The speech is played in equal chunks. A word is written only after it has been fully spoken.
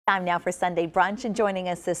Time now for Sunday Brunch, and joining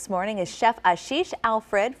us this morning is Chef Ashish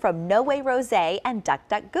Alfred from No Way Rosé and Duck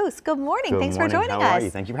Goose. Good morning. Thanks for joining us. How are you?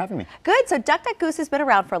 Thank you for having me. Good. So Duck Goose has been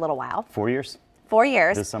around for a little while. 4 years. 4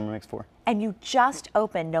 years. This summer makes 4. And you just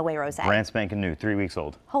opened No Way Rosé. Brand spanking new, 3 weeks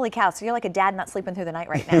old. Holy cow, so you're like a dad not sleeping through the night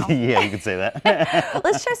right now. Yeah, you could say that.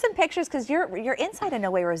 Let's show some pictures, because your inside of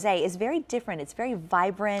No Way Rosé is very different. It's very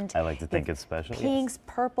vibrant. I like to think it's special. Pinks,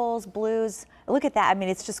 purples, blues. Look at that. I mean,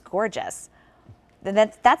 it's just gorgeous. And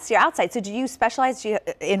that's your outside. So do you specialize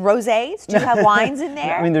in rosés? Do you have wines in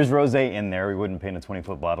there? I mean, there's rosé in there. We wouldn't paint a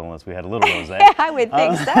 20-foot bottle unless we had a little rosé. I would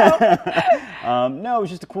think so. No, it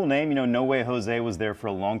was just a cool name. You know, No Way Jose was there for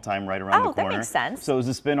a long time, right around the corner. That makes sense. So it was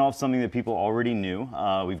a spin-off, something that people already knew.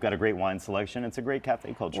 We've got a great wine selection. It's a great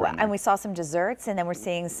cafe culture. Well, and we saw some desserts, and then we're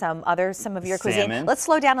seeing some of your cuisine. Let's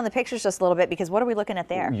slow down on the pictures just a little bit, because what are we looking at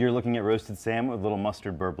there? You're looking at roasted salmon with a little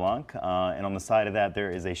mustard beurre blanc, and on the side of that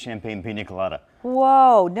there is a champagne pina colada.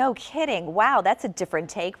 Whoa, no kidding. Wow, that's a different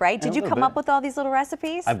take, right? Did you come up with all these little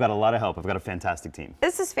recipes? I've got a lot of help. I've got a fantastic team.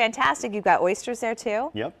 This is fantastic. You've got oysters there too?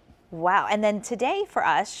 Yep. Wow, and then today for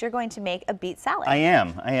us, you're going to make a beet salad. I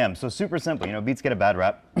am. So super simple. You know, beets get a bad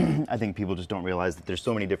rap. I think people just don't realize that there's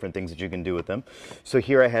so many different things that you can do with them. So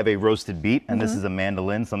here I have a roasted beet, and this is a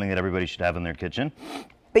mandolin, something that everybody should have in their kitchen.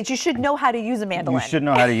 But you should know how to use a mandolin. You should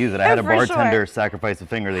know how to use it. I had a bartender sacrifice a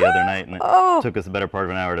finger the other night, and it took us a better part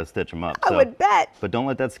of an hour to stitch them up. I would bet. But don't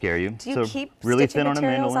let that scare you. Do you keep really stitching thin on a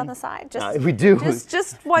materials mandolin on the side? We do.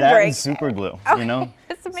 Just wondering. That and super glue, you know?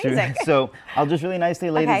 It's amazing. So I'll just really nicely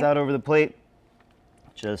lay these out over the plate,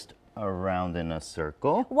 just around in a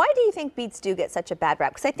circle. Why do you think beets do get such a bad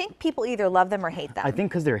rap? Because I think people either love them or hate them. I think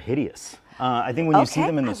because they're hideous. I think when you see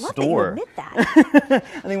them in the store, that.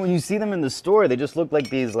 I think when you see them in the store, they just look like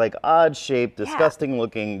these odd-shaped,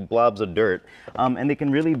 disgusting-looking blobs of dirt, and they can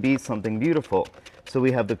really be something beautiful. So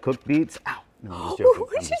we have the cooked beets. Ow! No, I'm just joking.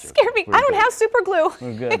 You just scared me. I don't have super glue.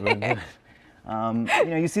 We're good. We're good. You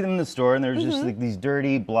know, you see them in the store, and they're just like these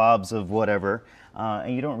dirty blobs of whatever,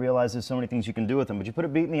 and you don't realize there's so many things you can do with them. But you put a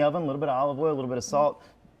beet in the oven, a little bit of olive oil, a little bit of salt.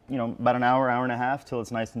 You know, about an hour, hour and a half till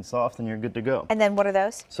it's nice and soft, and you're good to go. And then what are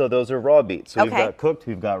those? So those are raw beets. So we've got cooked,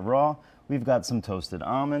 we've got raw, we've got some toasted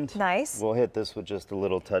almond. Nice. We'll hit this with just a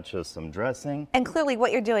little touch of some dressing. And clearly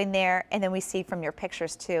what you're doing there, and then we see from your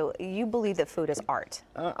pictures too, you believe that food is art.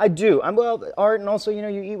 I do. Well, art, and also, you know,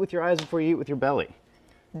 you eat with your eyes before you eat with your belly.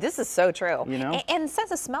 This is so true. You know? And sense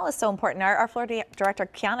of smell is so important. Our floor director,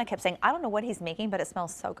 Kiana, kept saying, I don't know what he's making, but it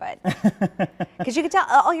smells so good. Because you can tell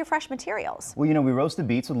all your fresh materials. Well, you know, we roast the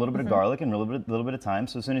beets with a little bit of garlic and a little bit of thyme.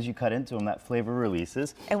 So as soon as you cut into them, that flavor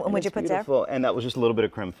releases. And what'd you put there? And that was just a little bit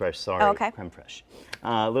of creme fraiche. Sorry, creme fraiche.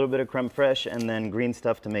 A little bit of creme fraiche, and then green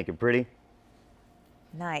stuff to make it pretty.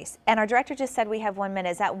 Nice. And our director just said we have 1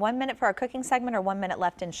 minute. Is that 1 minute for our cooking segment or 1 minute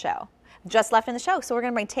left in show? Just left in the show. So we're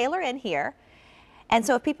going to bring Taylor in here. And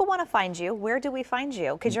so if people want to find you, where do we find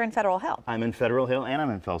you? Because you're in Federal Hill. I'm in Federal Hill, and I'm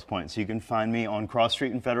in Fells Point. So you can find me on Cross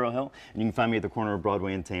Street in Federal Hill, and you can find me at the corner of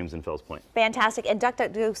Broadway and Thames in Fells Point. Fantastic. And Duck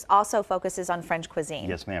Goose also focuses on French cuisine.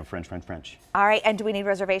 Yes, ma'am. French. All right. And do we need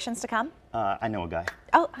reservations to come? I know a guy.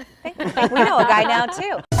 Oh, I think we know a guy now,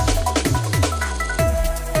 too.